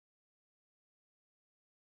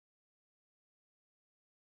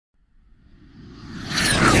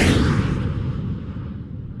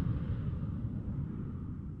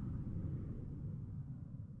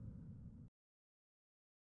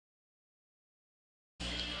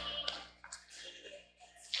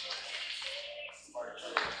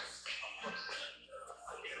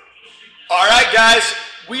right, guys,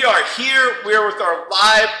 we are here. We are with our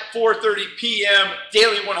live 4:30 p.m.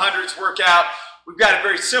 daily 100s workout. We've got a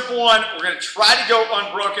very simple one. We're going to try to go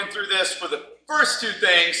unbroken through this for the first two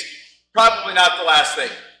things, probably not the last thing.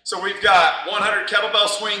 So we've got 100 kettlebell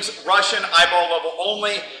swings, Russian, eyeball level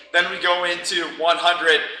only. Then we go into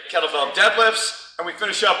 100 kettlebell deadlifts, and we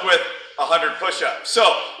finish up with 100 push-ups. So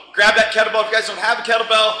grab that kettlebell. If you guys don't have a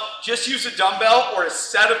kettlebell, just use a dumbbell or a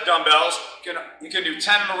set of dumbbells. You can do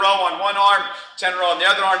 10 in a row on one arm, 10 in a row on the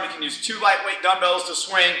other arm. You can use 2 lightweight dumbbells to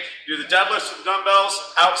swing. Do the deadlifts with the dumbbells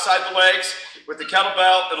outside the legs. With the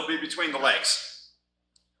kettlebell, it'll be between the legs.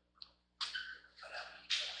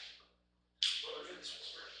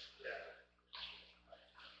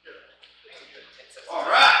 All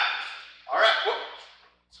right. All right. Whoa.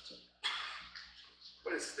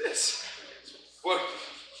 What is this? Whoa.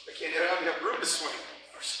 I don't have room to swing.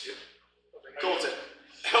 Colton,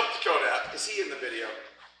 help Dakota out. Is he in the video?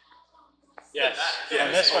 Yes. Yes.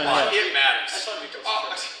 On this one, yeah. It matters.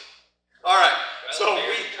 All right. So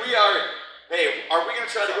we are. Hey, are we going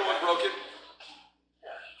to try to go unbroken?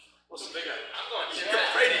 Yeah. What's the big guy? I'm going. Yeah.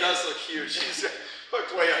 Brady does look huge. He's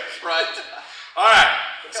hooked way up front. All right.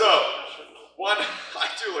 So I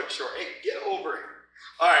do look short. Hey, get over here.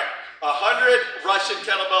 All right. 100 Russian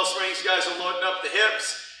kettlebell swings. You guys are loading up the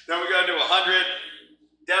hips. Then we're going to do 100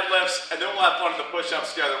 deadlifts, and then we'll have fun with the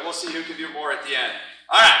push-ups together. We'll see who can do more at the end.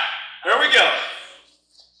 All right, here we go.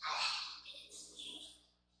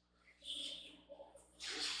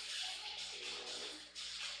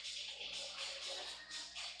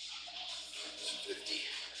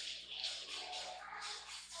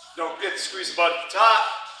 Don't forget to squeeze the butt at the top.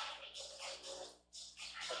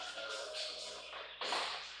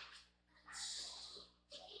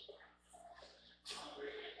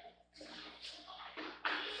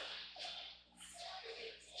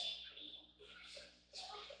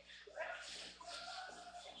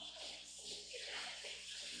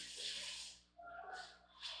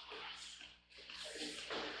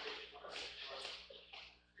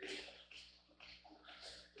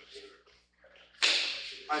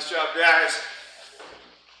 Nice job, guys.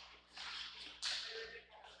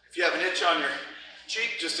 If you have an itch on your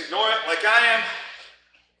cheek, just ignore it like I am.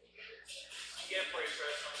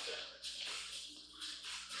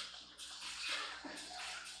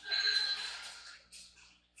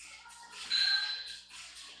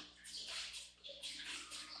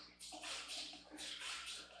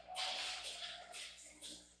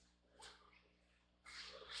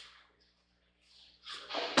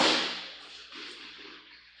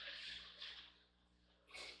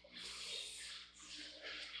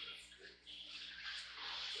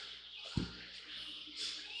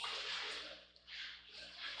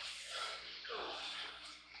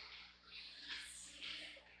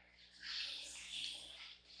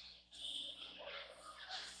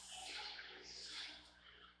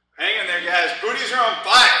 Hang in there, guys. Booties are on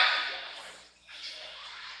fire.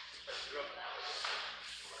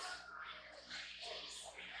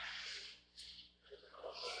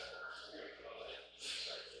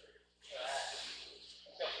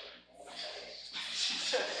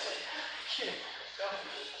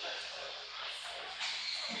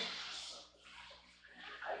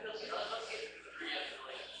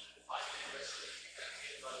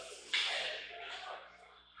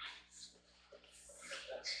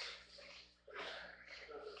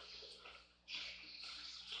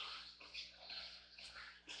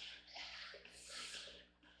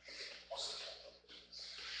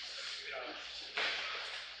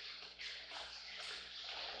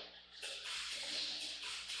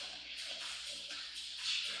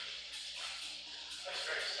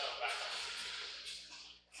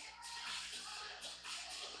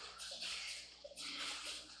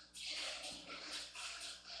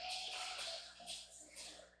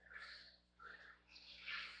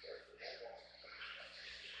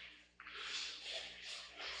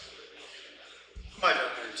 Might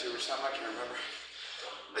have done 102 or something, I can't remember.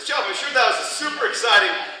 Nice job, I'm sure that was a super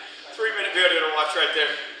exciting 3-minute video to watch right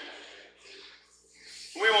there.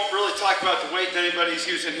 We won't really talk about the weight that anybody's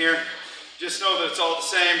using here. Just know that it's all the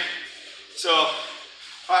same. So,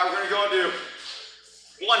 all right, we're gonna go into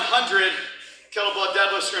 100 kettlebell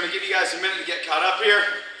deadlifts. We're gonna give you guys a minute to get caught up here.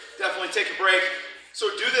 Definitely take a break. So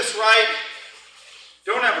do this right.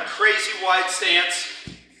 Don't have a crazy wide stance.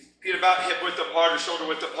 Feet about hip width apart or shoulder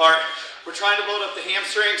width apart. We're trying to load up the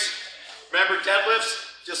hamstrings. Remember, deadlifts,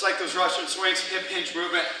 just like those Russian swings, hip hinge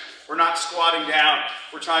movement. We're not squatting down.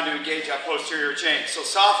 We're trying to engage that posterior chain. So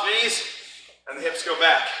soft knees, and the hips go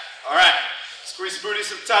back. All right, squeeze the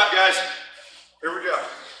booties at the top, guys. Here we go.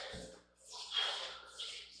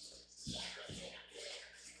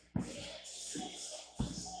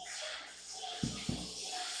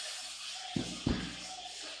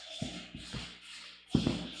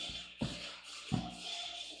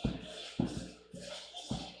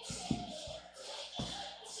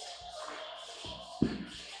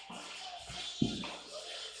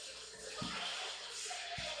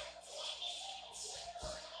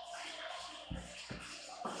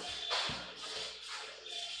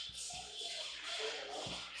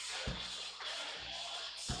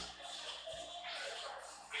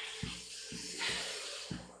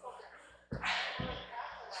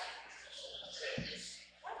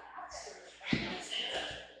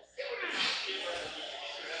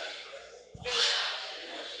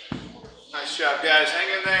 job, guys.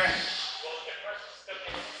 Hang in there.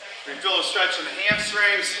 We feel the stretch in the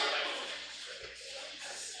hamstrings.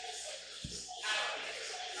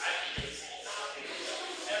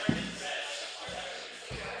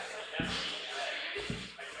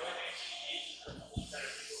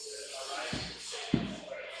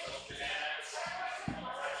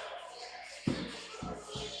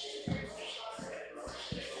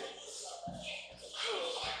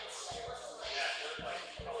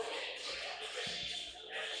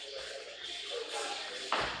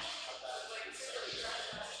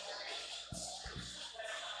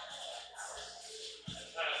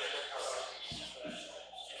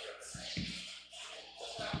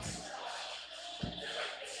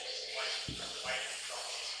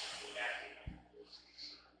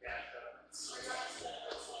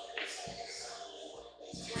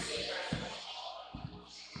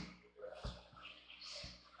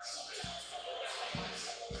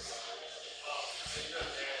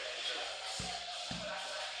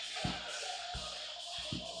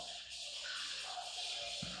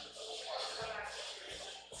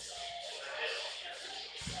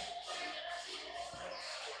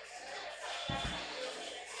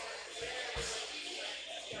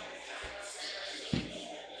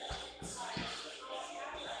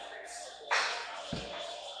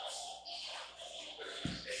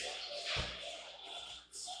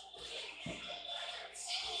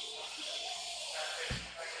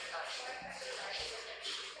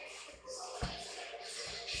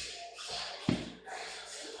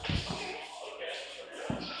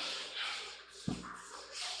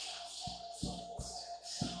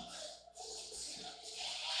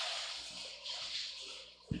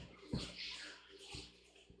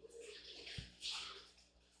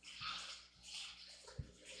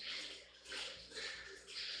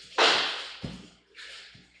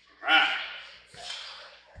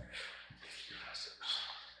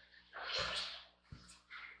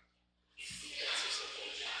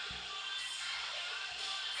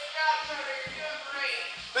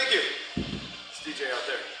 Thank you. It's DJ out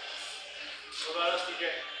there. What about us, DJ?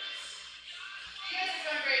 You guys are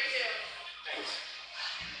doing great too. Thanks.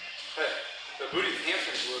 Hey, the booty, the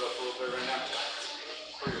hamstrings blew it up a little bit right now.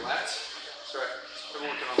 For your lats? That's right. Been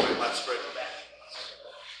working on my lat spread.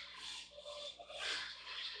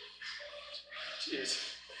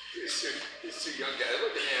 Jeez. He's too young, guy.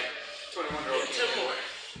 Look at him. 21-year-old. It's a boy.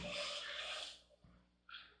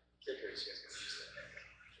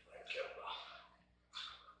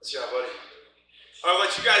 Good job, buddy. All right,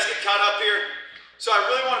 let you guys get caught up here. So I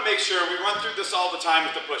really want to make sure we run through this all the time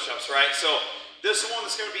with the push-ups, right? So this one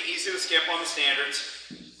is going to be easy to skip on the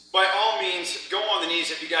standards. By all means, go on the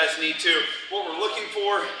knees if you guys need to. What we're looking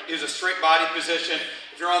for is a straight body position.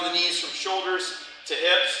 If you're on the knees from shoulders to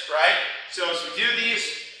hips, right? So as we do these,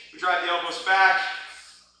 we drive the elbows back.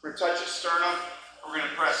 We're going to touch the sternum. We're going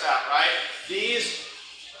to press out, right? These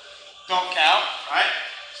don't count, right?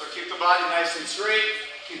 So keep the body nice and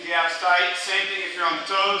straight. Keep the abs tight. Same thing if you're on the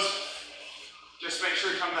toes. Just make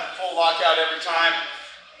sure you come to that full lockout every time.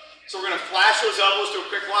 So we're going to flash those elbows to a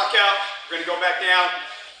quick lockout. We're going to go back down.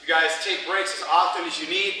 You guys take breaks as often as you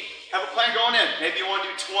need. Have a plan going in. Maybe you want to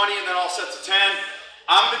do 20 and then all sets of 10.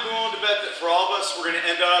 I'm willing to bet that for all of us, we're going to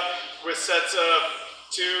end up with sets of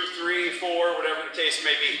 2, 3, 4, whatever the case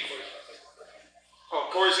may be. Oh,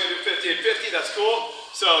 Corey's going to do 50 and 50. That's cool.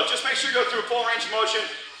 So just make sure you go through a full range of motion.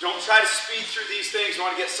 Don't try to speed through these things. You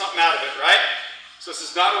want to get something out of it, right? So this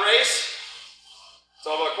is not a race. It's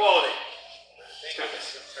all about quality. It's kind of a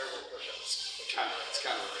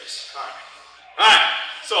race. All right. All right.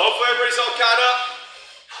 So hopefully everybody's all caught up.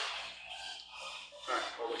 All right.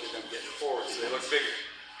 Oh, look at them getting forward so they look bigger.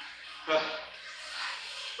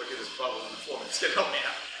 Look at this bubble on the floor. It's going to help me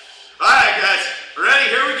out. All right, guys. Ready?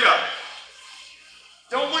 Here we go.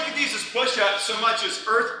 Don't look at these as push-ups so much as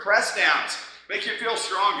earth press downs. Make you feel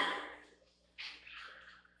stronger.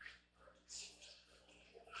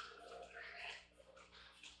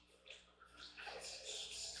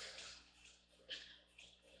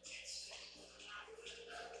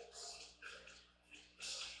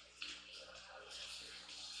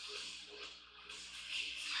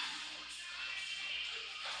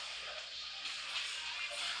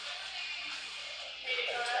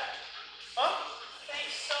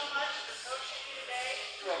 Thanks so much for coaching me today.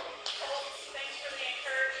 You're welcome. Thanks for the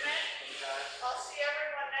encouragement. I'll see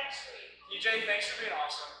everyone next week. DJ, thanks for being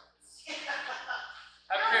awesome. Have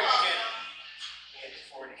a You're great welcome.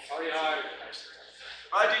 weekend. Oh, yeah.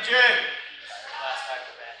 Bye, DJ. Last time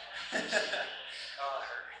for that. Oh, that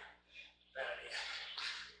hurt. Bad idea.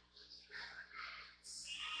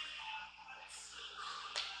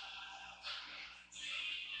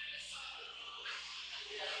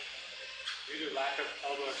 lack of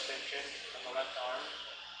elbow extension on the left arm.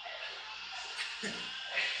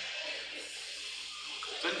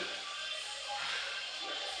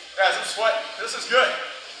 Guys, I'm sweating. This is good.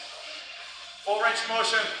 Full range of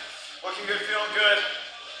motion. Looking good, feeling good.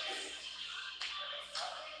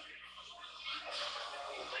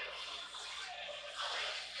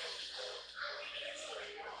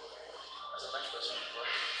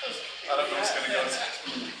 I don't know what's going to go.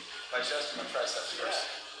 My chest and my triceps first.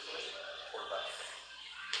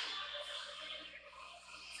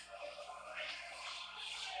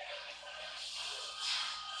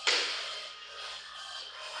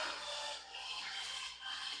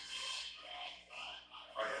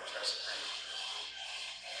 Oh yeah, tricep.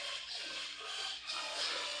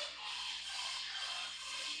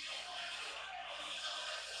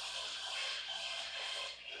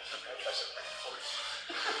 Okay, tricep first.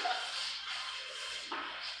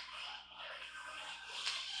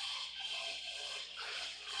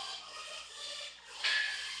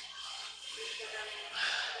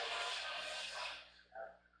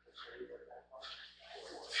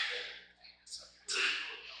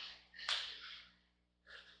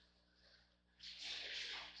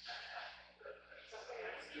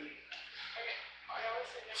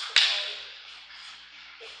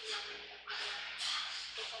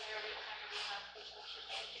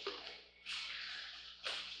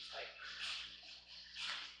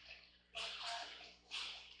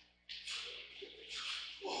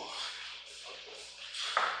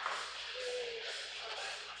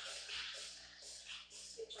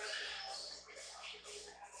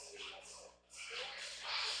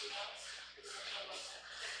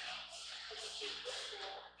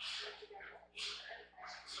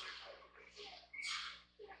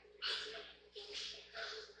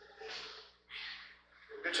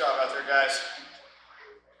 Good job out there, guys.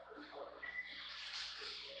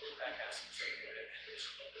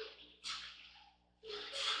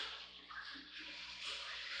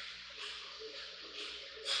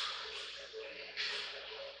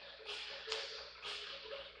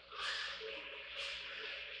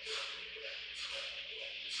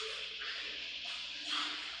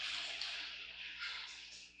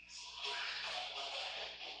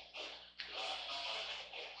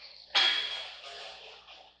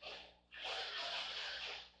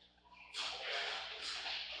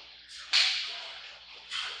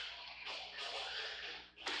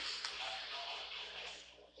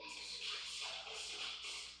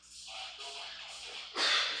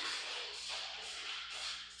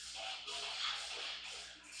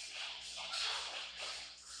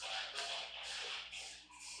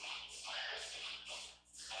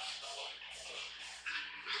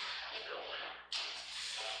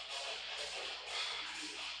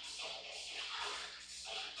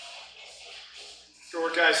 Good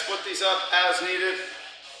work, guys. Split these up as needed.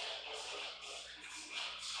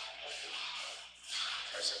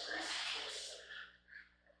 Tricep green.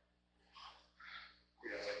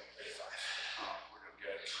 We got like 35. Oh, we're doing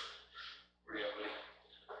good. Where are you at, buddy?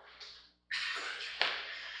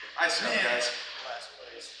 Nice job, guys. Last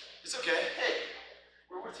place. It's okay. Hey,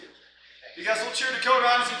 we're with you. You guys will cheer Dakota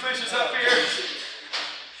on as he finishes up here.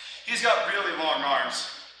 He's got really long arms.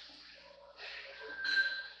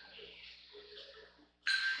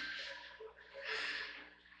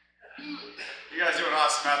 You guys doing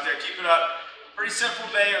awesome out there. Keep it up. Pretty simple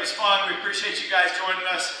day. It was fun. We appreciate you guys joining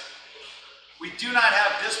us. We do not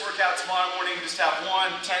have this workout tomorrow morning. We just have one,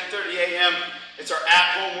 10:30 a.m. It's our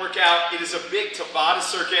at-home workout. It is a big Tabata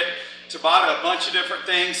circuit. Tabata, a bunch of different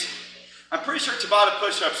things. I'm pretty sure Tabata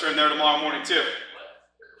push-ups are in there tomorrow morning too.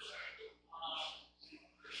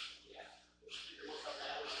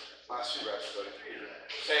 Last few reps, buddy.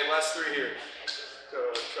 Okay, last three here.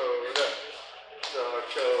 Dakota.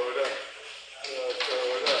 Dakota.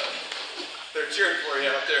 Dakota. They're cheering for you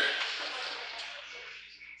out there.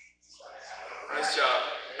 Nice job.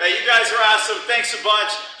 Hey, you guys are awesome. Thanks a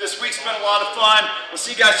bunch. This week's been a lot of fun. We'll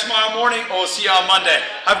see you guys tomorrow morning, or we'll see you on Monday.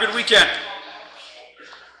 Have a good weekend.